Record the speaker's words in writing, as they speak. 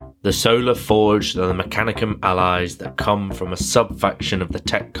The Solar Forged are the Mechanicum allies that come from a sub-faction of the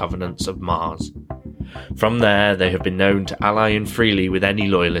Tech Covenants of Mars. From there, they have been known to ally in freely with any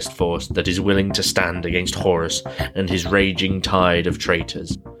loyalist force that is willing to stand against Horus and his raging tide of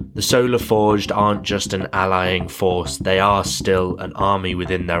traitors. The Solar Forged aren't just an allying force, they are still an army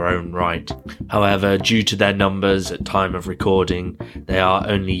within their own right. However, due to their numbers at time of recording, they are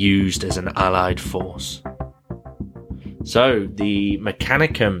only used as an allied force. So, the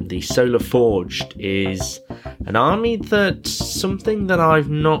Mechanicum, the Solar Forged, is an army that's something that I've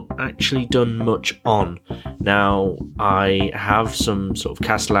not actually done much on. Now, I have some sort of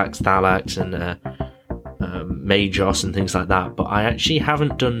Castellax, Thalax, and Magos and things like that, but I actually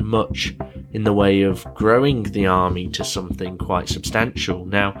haven't done much in the way of growing the army to something quite substantial.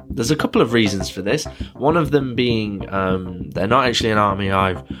 Now, there's a couple of reasons for this. One of them being they're not actually an army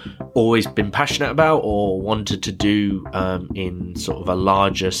I've always been passionate about or wanted to do in sort of a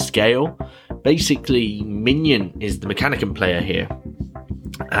larger scale. Basically, Minion is the Mechanicum player here,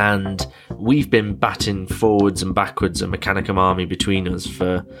 and we've been batting forwards and backwards a Mechanicum army between us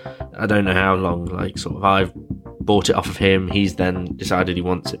for I don't know how long. Like, sort of, I've bought it off of him, he's then decided he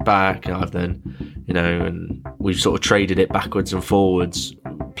wants it back, and I've then, and we've sort of traded it backwards and forwards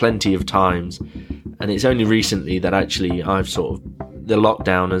plenty of times. And it's only recently that actually I've sort of, the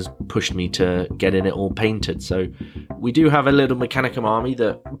lockdown has pushed me to getting it all painted. So we do have a little Mechanicum army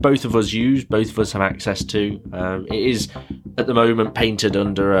that both of us use, both of us have access to. It is at the moment painted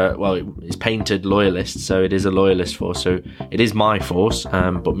under it's painted loyalist, so it is a loyalist force, so it is my force,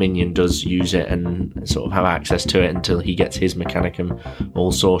 but Minion does use it and sort of have access to it until he gets his Mechanicum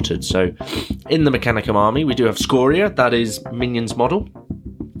all sorted. So in the Mechanicum army we do have Scoria, that is Minion's model.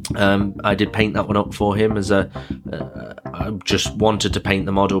 I did paint that one up for him as I just wanted to paint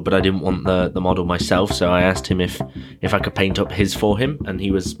the model, but I didn't want the model myself, so I asked him if I could paint up his for him, and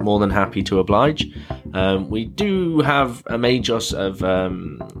he was more than happy to oblige. We do have a Magos of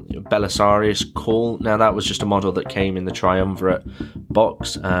Belisarius Call. Now, that was just a model that came in the Triumvirate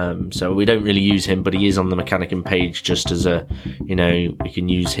box, so we don't really use him, but he is on the Mechanicum page just as a, we can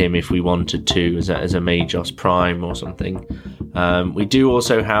use him if we wanted to as a Magos Prime or something. We do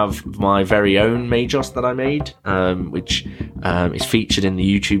also have my very own Magos that I made, which is featured in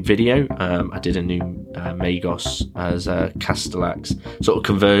the YouTube video. I did a new Magos as a Castellax sort of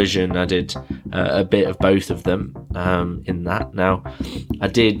conversion. I did a bit of both of them in that. Now, I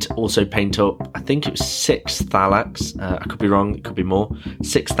did also paint up, I think it was 6 Thalax. I could be wrong, it could be more.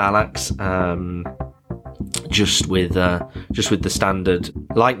 6 Thalax. Just with the standard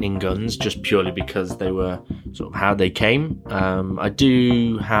lightning guns, just purely because they were sort of how they came. I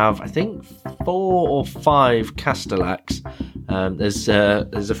do have, I think, 4 or 5 Castellax.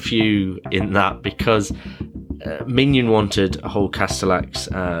 There's a few in that because Minion wanted a whole Castellax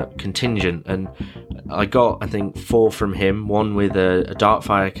contingent, and I got, I think, 4 from him. 1 with a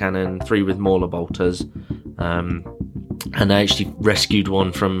Darkfire cannon, 3 with Mauler bolters. And I actually rescued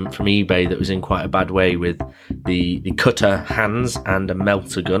one from eBay that was in quite a bad way with the cutter hands and a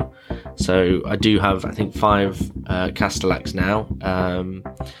melter gun. So I do have, I think, 5 Castellax now.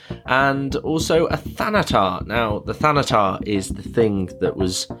 And also a Thanatar. Now, the Thanatar is the thing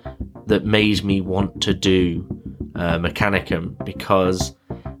that made me want to do Mechanicum, because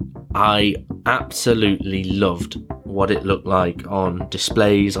I absolutely loved what it looked like on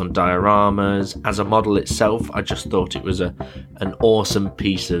displays, on dioramas. As a model itself, I just thought it was an awesome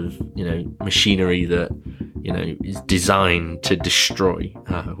piece of machinery that is designed to destroy,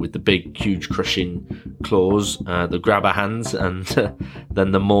 with the big, huge, crushing claws, the grabber hands, and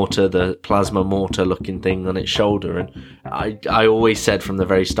then the mortar, the plasma mortar looking thing on its shoulder. And I always said from the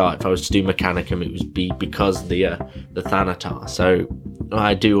very start, if I was to do Mechanicum, it would be because the Thanatar. So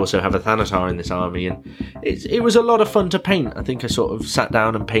I do also have a Thanatar in this army, and it was a lot of fun to paint. I think I sort of sat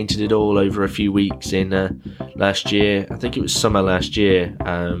down and painted it all over a few weeks in last year. I think it was summer last year,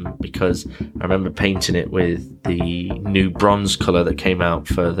 because I remember painting it with the new bronze colour that came out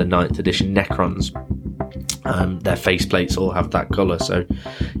for the 9th edition Necrons. Their faceplates all have that colour, so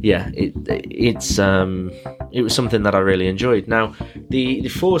yeah, it was something that I really enjoyed. Now, the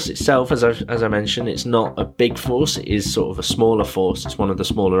force itself, as I mentioned, it's not a big force. It is sort of a smaller force. It's one of the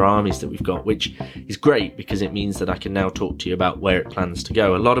smaller armies that we've got, which is great because it means that I can now talk to you about where it plans to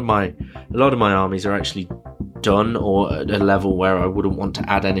go. A lot of my armies are actually done or at a level where I wouldn't want to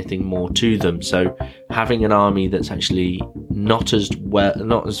add anything more to them. So having an army that's actually not as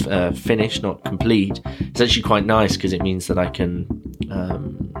finished, not complete, is actually quite nice, because it means that I can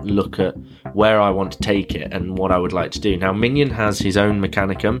look at where I want to take it and what I would like to do. Now, Minion has his own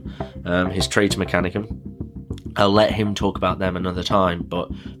Mechanicum, his Traitor Mechanicum, I'll let him talk about them another time. But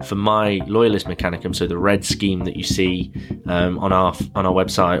for my Loyalist Mechanicum, so the red scheme that you see on our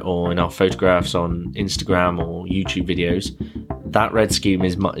website or in our photographs on Instagram or YouTube videos, that red scheme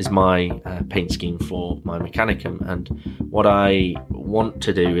is my paint scheme for my Mechanicum. And what I want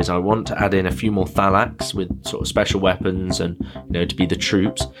to do is I want to add in a few more Thalax with sort of special weapons and, to be the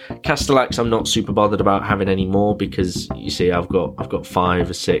troops. Castellax I'm not super bothered about having any more, because you see I've got 5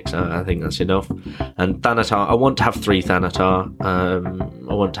 or 6. I think that's enough. And Thanatar, I want to have 3 Thanatar.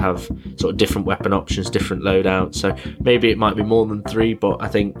 I want to have sort of different weapon options, different loadouts. So maybe it might be more than 3, but I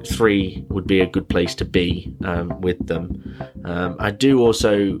think 3 would be a good place to be with them. I do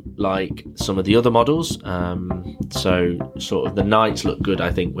also like some of the other models. So sort of the knights look good,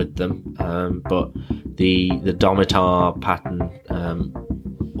 I think, with them. But the Domitar pattern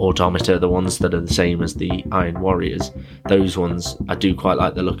Automata, the ones that are the same as the Iron Warriors, those ones, I do quite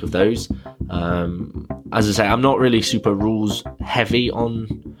like the look of those. As I say, I'm not really super rules heavy on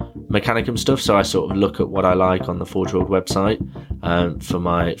Mechanicum stuff, so I sort of look at what I like on the Forge World website for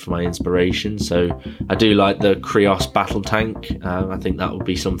my inspiration. So I do like the Krios battle tank. I think that would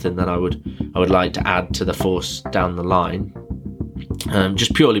be something that I would like to add to the force down the line.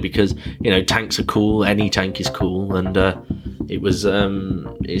 Just purely because tanks are cool, any tank is cool, and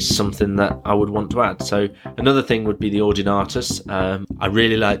it's something that I would want to add. So another thing would be the Ordinatus. I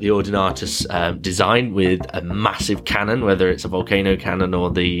really like the Ordinatus design with a massive cannon, whether it's a volcano cannon or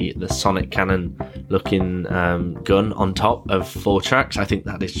the sonic cannon looking gun on top of 4 tracks. I think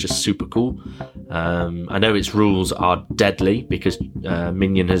that is just super cool. I know its rules are deadly, because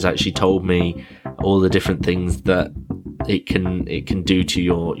Minion has actually told me all the different things that it can do to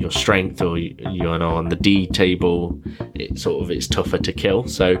your strength, or on the D table it's tougher to kill,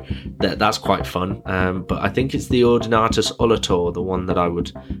 so that's quite fun. But I think it's the Ordinatus Ulator, the one that I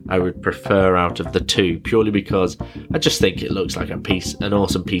would prefer out of the 2, purely because I just think it looks like an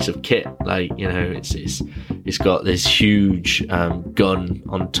awesome piece of kit. Like, it's got this huge gun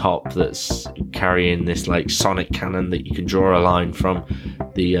on top that's carrying this like sonic cannon that you can draw a line from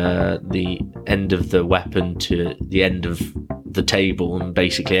the end of the weapon to the end of the table, and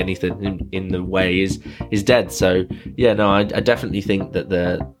basically anything in the way is dead. So I definitely think that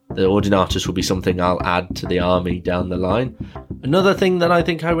the Ordinatus will be something I'll add to the army down the line. Another thing that I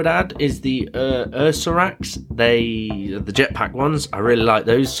think I would add is the Ursarax. The jetpack ones, I really like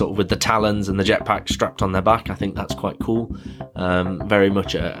those, sort of with the talons and the jetpack strapped on their back. I think that's quite cool. Very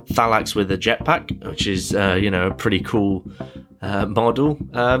much a Thalax with a jetpack, which is a pretty cool model.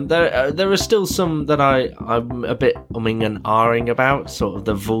 There are still some that I'm a bit umming and ahhing about. Sort of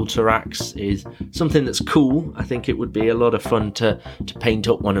the Vultarax is something that's cool. I think it would be a lot of fun to paint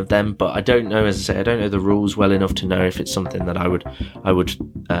up one of them, but I don't know, as I say, I don't know the rules well enough to know if it's something that I would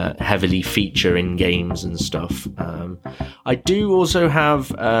heavily feature in games and stuff. I do also have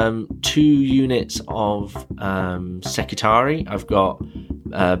 2 units of Secretari. I've got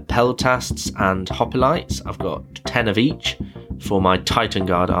Peltasts and Hoplites. I've got 10 of each for my Titan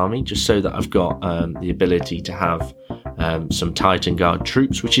Guard army, just so that I've got the ability to have some Titan Guard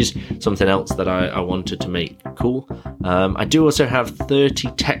troops, which is something else that I wanted to make cool. I do also have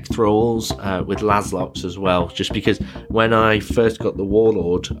 30 tech thralls with Laszloks as well, just because when I first got the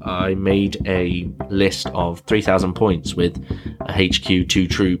Warlord, I made a list of 3,000 points with a HQ, 2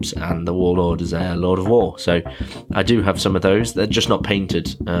 troops, and the Warlord as a Lord of War. So I do have some of those. They're just not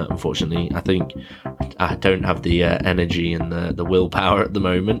painted, unfortunately. I think I don't have the energy and the willpower at the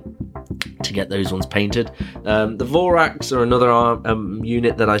moment to get those ones painted. The Vorax are another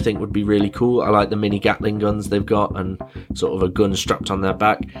unit that I think would be really cool. I like the mini Gatling guns they've got and sort of a gun strapped on their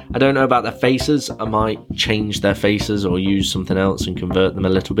back. I don't know about their faces. I might change their faces or use something else and convert them a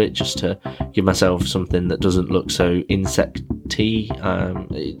little bit, just to give myself something that doesn't look so insect-y.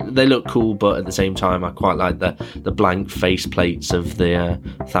 They look cool, but at the same time I quite like the blank face plates of the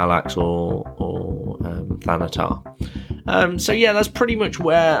Thalax or Thanatar. So that's pretty much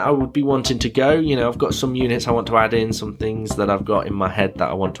where I would be wanting to go. I've got some units I want to add in, some things that I've got in my head that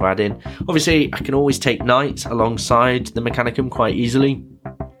I want to add in. Obviously, I can always take knights alongside the Mechanicum quite easily.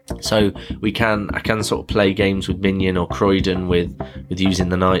 So I can sort of play games with Minion or Croydon with using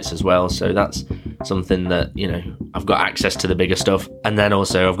the knights as well. So that's something that, I've got access to the bigger stuff, and then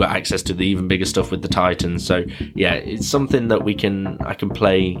also I've got access to the even bigger stuff with the Titans. So it's something that I can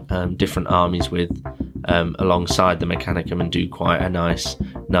play different armies with alongside the Mechanicum and do quite a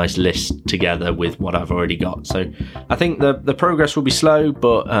nice list together with what I've already got. So I think the progress will be slow,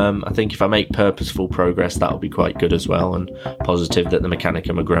 but I think if I make purposeful progress, that'll be quite good as well, and positive that the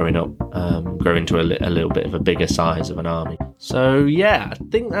Mechanicum are growing to a little bit of a bigger size of an army. So yeah, I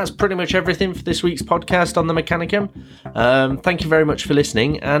think that's pretty much everything for this week's podcast on the Mechanicum. Thank you very much for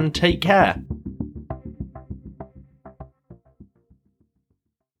listening, and take care.